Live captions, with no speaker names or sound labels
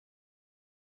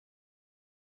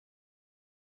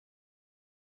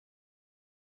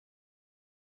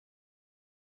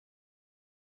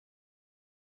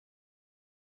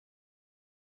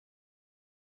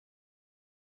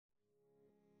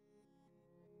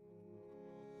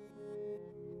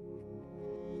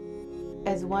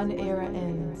As one era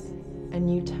ends, a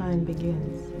new time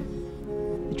begins.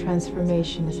 The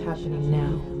transformation is happening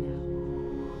now.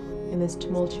 In this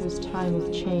tumultuous time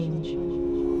of change,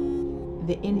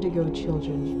 the Indigo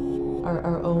children are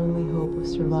our only hope of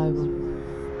survival.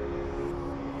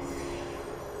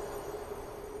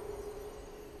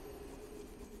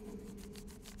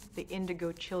 The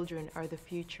Indigo children are the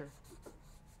future.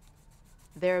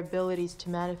 Their abilities to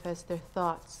manifest their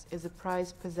thoughts is a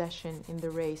prized possession in the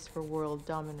race for world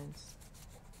dominance.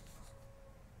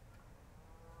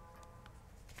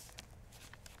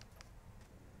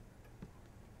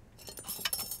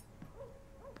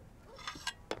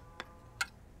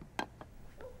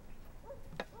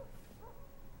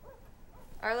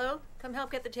 Arlo, come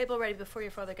help get the table ready before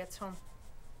your father gets home.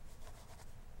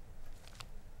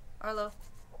 Arlo.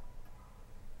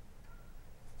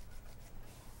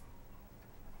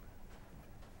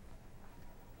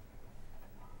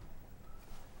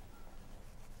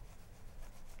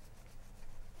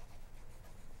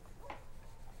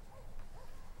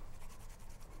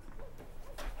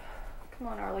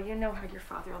 Come on, Arlo, you know how your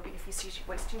father will be if he sees you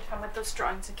wasting time with those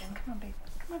drawings again. Come on, baby.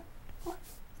 Come on. Come on.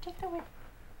 Take it away.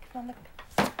 Come on, look.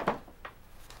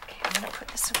 Okay, I'm gonna put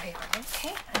this away, Arlo,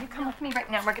 okay? Now you come with me right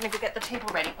now. We're gonna go get the table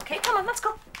ready, okay? Come on, let's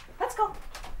go. Let's go.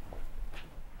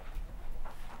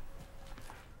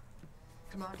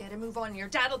 Come on, get a move on. Your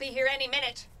dad'll be here any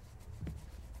minute.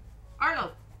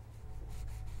 Arlo.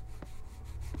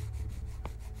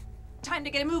 Time to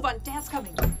get a move on. Dad's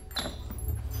coming.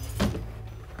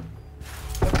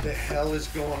 What the hell is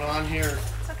going on here?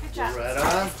 It's okay, Jack. Right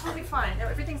on? It's totally fine. No,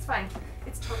 everything's fine.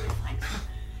 It's totally fine.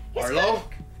 Arlo,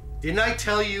 didn't I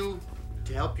tell you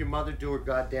to help your mother do her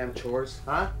goddamn chores,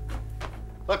 huh?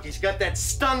 Look, he's got that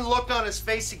stunned look on his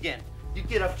face again. You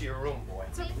get up to your room, boy.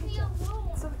 It's okay.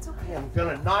 It's okay. I'm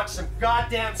gonna knock some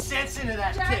goddamn sense into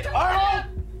that Jack, kid. Arlo,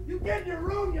 you get in your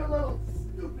room, you little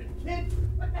stupid kid.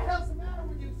 What the hell's the matter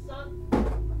with you, son?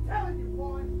 I'm telling you,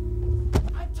 boy.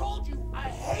 I told you I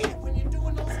hate it when you're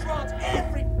doing those drawings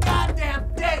every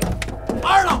goddamn day.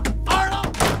 Arlo!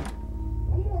 Arlo!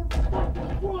 No more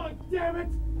fucking drawing, damn it!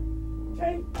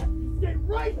 Okay? You stay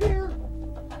right here.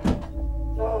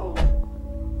 No!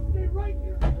 Stay right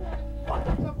here.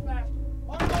 Fucking come back.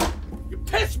 Arlo! You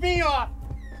piss me off!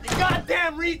 You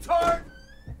goddamn retard!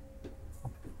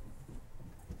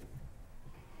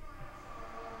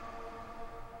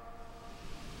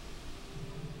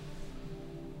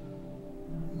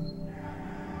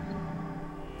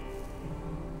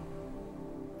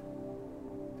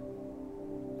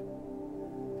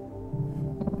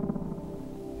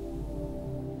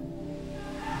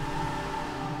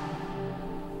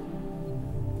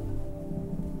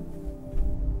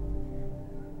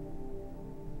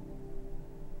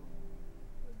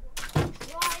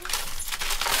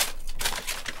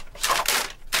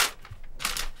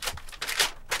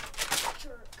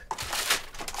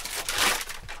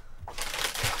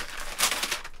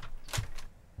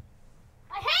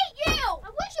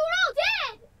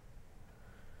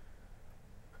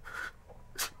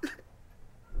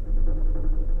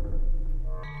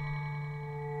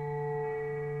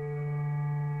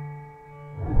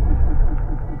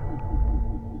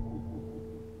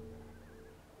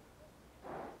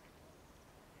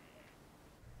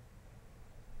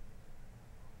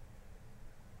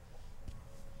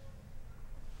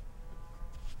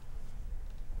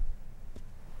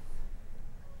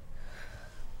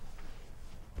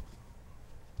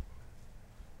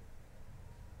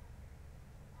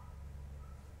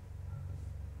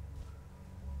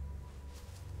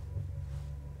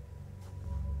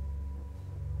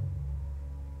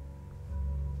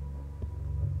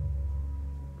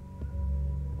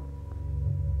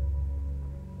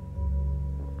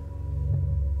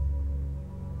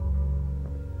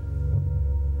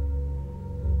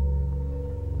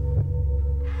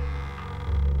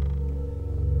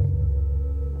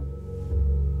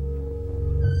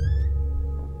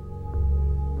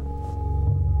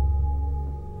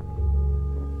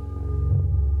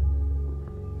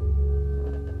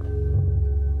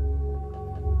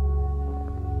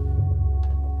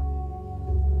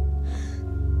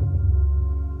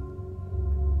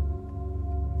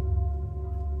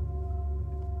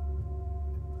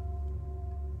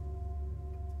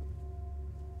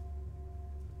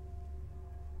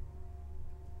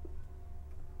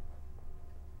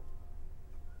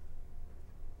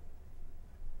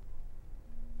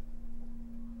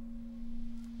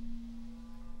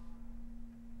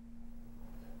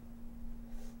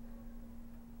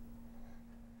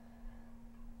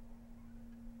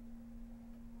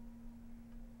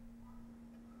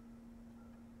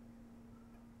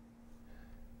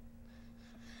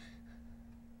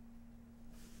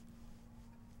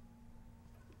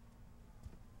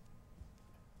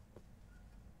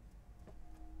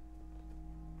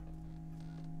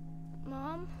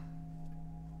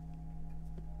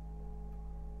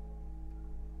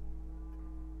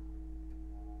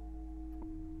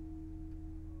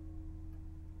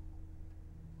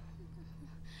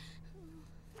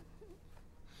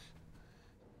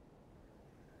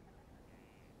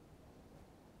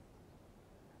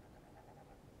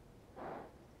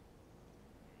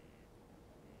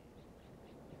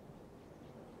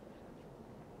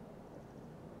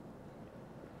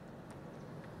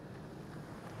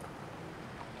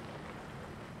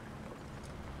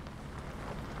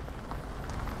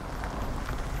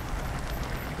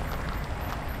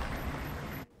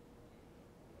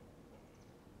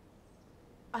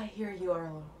 I hear you,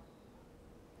 Arlo.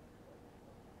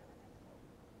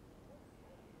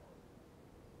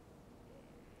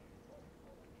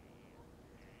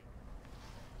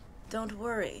 Don't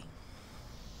worry.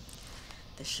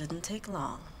 This shouldn't take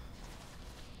long.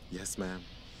 Yes, ma'am.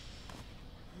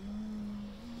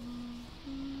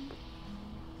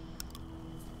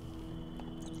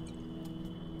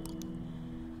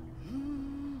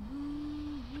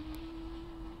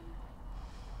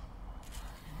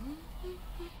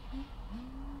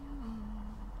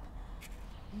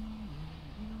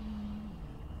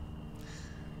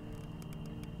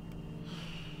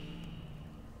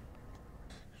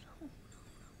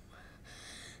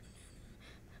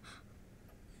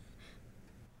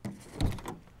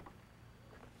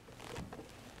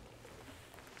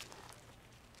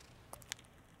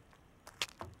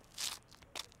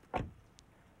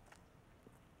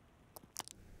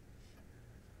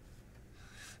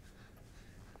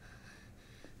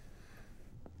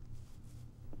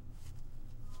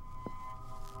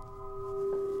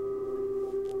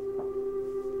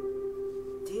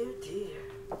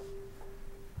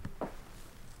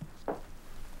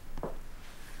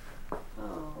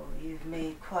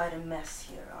 Quite a mess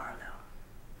here, Arlo.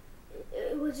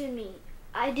 It wasn't me.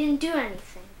 I didn't do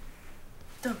anything.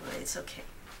 Don't worry, it's okay.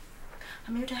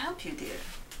 I'm here to help you, dear.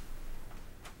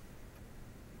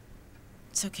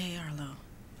 It's okay, Arlo.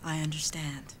 I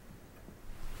understand.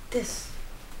 This,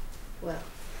 well,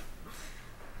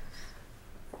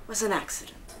 was an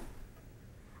accident.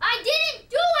 I didn't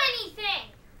do anything!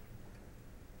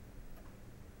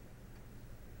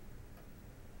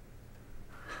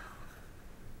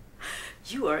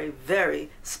 You are a very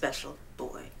special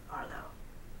boy, Arlo.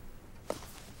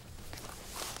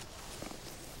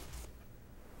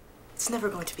 It's never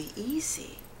going to be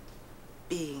easy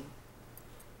being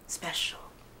special.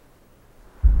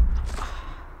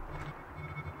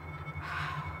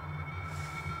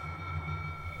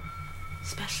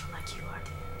 Special like you are,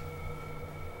 dear.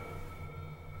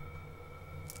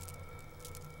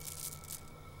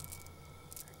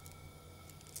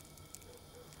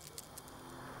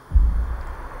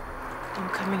 I'm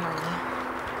coming, Arlo.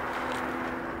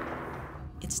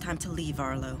 It's time to leave,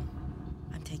 Arlo.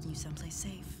 I'm taking you someplace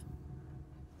safe.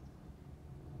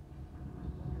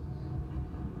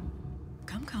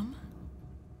 Come, come.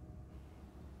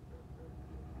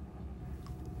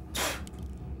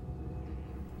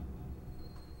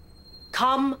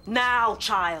 Come now,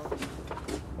 child.